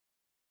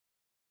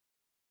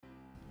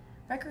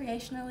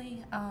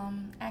Recreationally,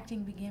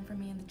 acting began for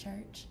me in the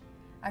church.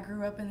 I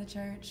grew up in the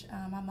church.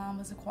 My mom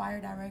was a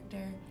choir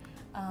director.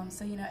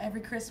 So,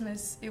 every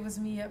Christmas it was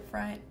me up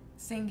front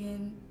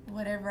singing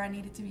whatever I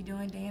needed to be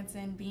doing,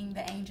 dancing, being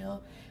the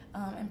angel.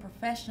 And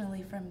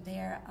professionally from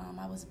there,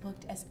 I was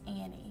booked as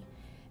Annie.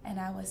 And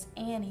I was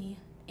Annie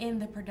in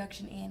the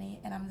production Annie,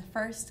 and I'm the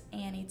first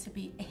Annie to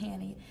be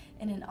Annie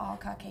in an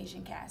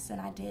all-Caucasian cast.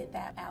 And I did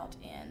that out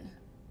in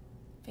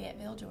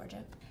Fayetteville,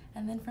 Georgia.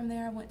 And then from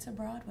there I went to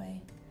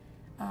Broadway.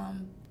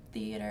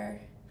 Theater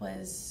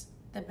was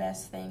the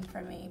best thing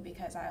for me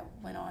because I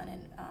went on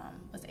and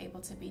was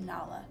able to be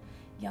Nala,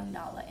 young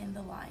Nala in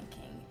The Lion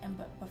King.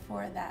 But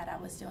before that, I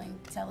was doing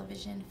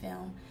television,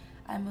 film.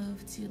 I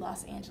moved to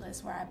Los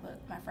Angeles where I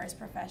booked my first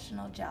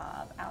professional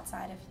job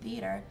outside of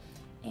theater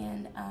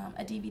in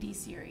a DVD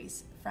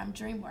series from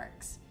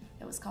DreamWorks.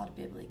 It was called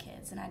Bibli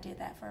Kids, and I did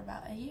that for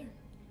about a year.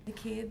 The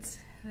kids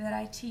that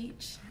I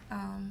teach,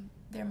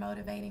 they're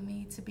motivating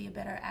me to be a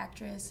better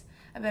actress,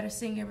 a better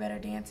singer, better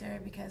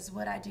dancer, because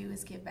what I do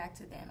is give back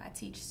to them. I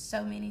teach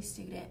so many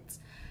students,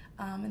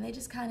 and they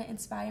just kind of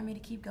inspire me to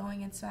keep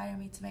going, inspire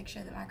me to make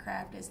sure that my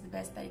craft is the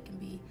best that it can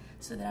be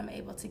so that I'm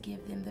able to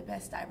give them the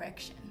best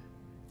direction.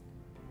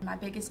 My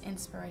biggest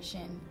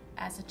inspiration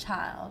as a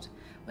child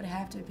would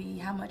have to be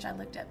how much I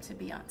looked up to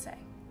Beyonce.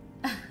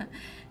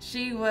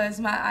 She was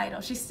my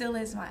idol. She still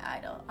is my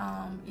idol.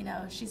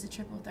 She's a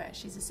triple threat.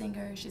 She's a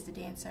singer, she's a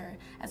dancer,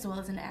 as well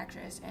as an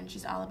actress, and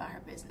she's all about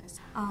her business.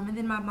 And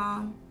then my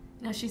mom,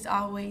 she's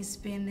always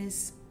been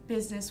this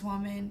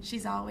businesswoman.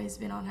 She's always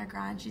been on her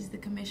grind. She's the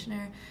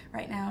commissioner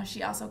right now.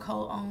 She also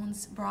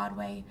co-owns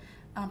Broadway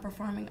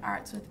Performing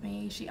Arts with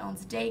me. She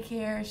owns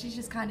daycare. She's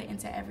just kind of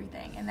into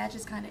everything, and that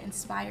just kind of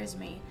inspires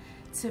me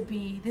to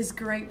be this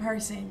great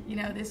person,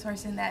 this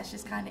person that's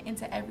just kind of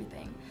into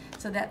everything.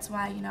 So that's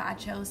why, I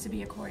chose to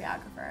be a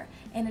choreographer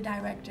and a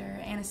director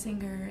and a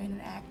singer and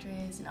an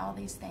actress and all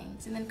these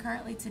things. And then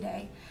currently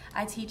today,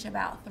 I teach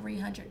about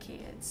 300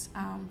 kids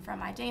from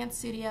my dance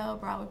studio,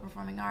 Broadway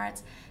Performing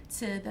Arts,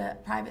 to the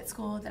private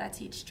school that I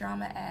teach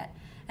drama at.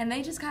 And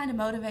they just kind of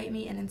motivate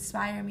me and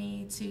inspire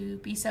me to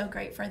be so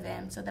great for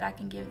them so that I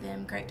can give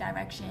them great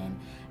direction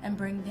and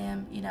bring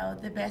them,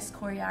 the best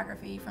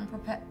choreography from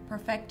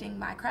perfecting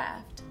my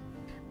craft.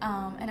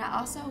 And I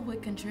also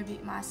would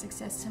contribute my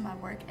success to my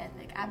work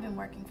ethic. I've been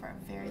working for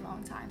a very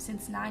long time.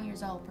 Since 9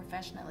 years old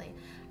professionally,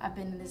 I've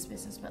been in this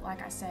business, but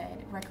like I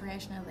said,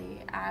 recreationally,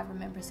 I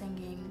remember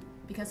singing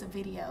because of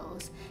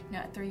videos,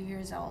 at 3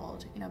 years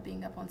old,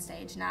 being up on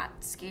stage, not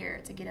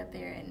scared to get up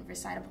there and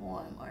recite a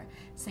poem or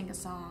sing a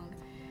song.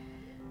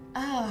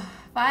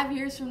 5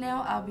 years from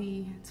now, I'll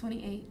be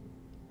 28.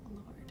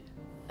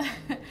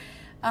 Lord.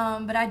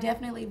 But I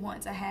definitely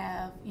want to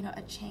have,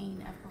 a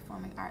chain of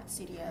performing arts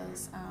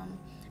studios.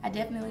 I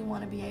definitely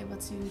want to be able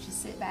to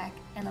just sit back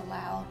and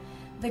allow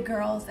the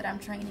girls that I'm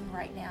training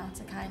right now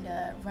to kind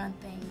of run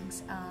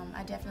things.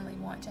 I definitely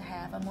want to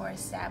have a more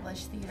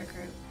established theater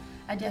group.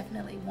 I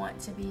definitely want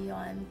to be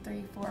on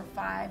 3, 4,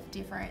 5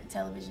 different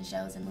television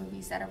shows and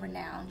movies that are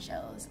renowned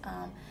shows.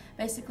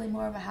 Basically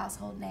more of a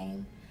household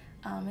name.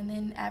 And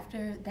then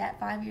after that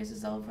 5 years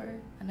is over,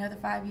 another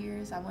 5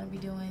 years, I want to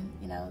be doing,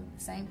 the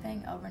same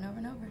thing over and over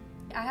and over.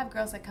 I have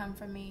girls that come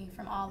from me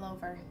from all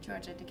over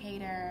Georgia,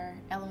 Decatur,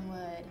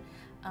 Ellenwood,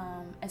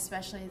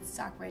 especially the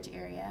Stockbridge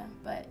area.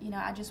 But,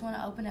 I just want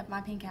to open up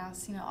my pink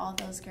house, all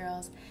those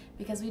girls,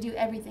 because we do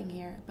everything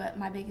here. But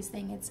my biggest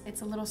thing,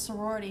 it's a little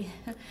sorority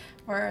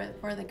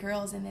for the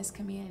girls in this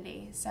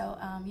community. So,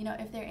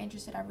 if they're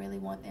interested, I really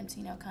want them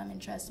to, come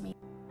and trust me.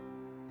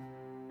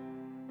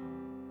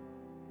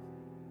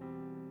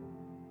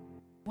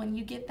 When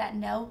you get that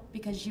no,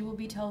 because you will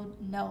be told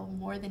no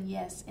more than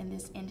yes in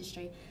this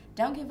industry,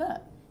 don't give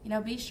up.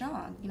 Be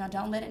strong.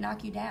 Don't let it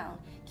knock you down.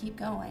 Keep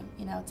going.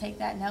 Take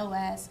that no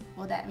as,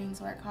 well, that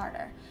means work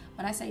harder.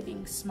 When I say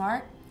being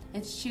smart,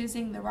 it's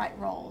choosing the right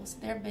roles.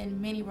 There have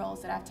been many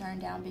roles that I've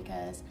turned down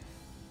because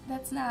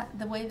that's not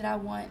the way that I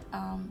want,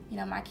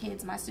 my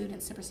kids, my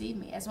students to perceive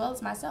me, as well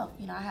as myself.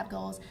 I have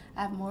goals,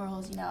 I have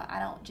morals, I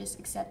don't just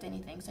accept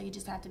anything. So you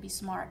just have to be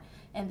smart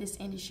in this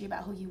industry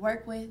about who you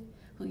work with,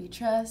 who you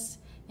trust,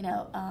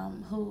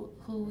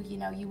 who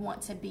you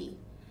want to be.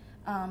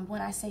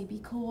 When I say be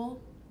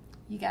cool,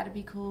 you got to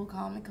be cool,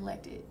 calm, and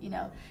collected.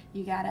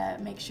 You got to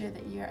make sure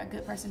that you're a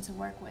good person to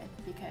work with,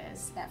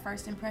 because that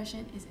first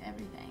impression is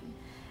everything.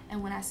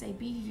 And when I say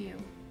be you,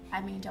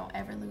 I mean don't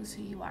ever lose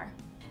who you are,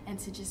 and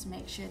to just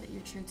make sure that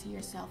you're true to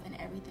yourself in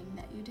everything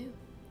that you do.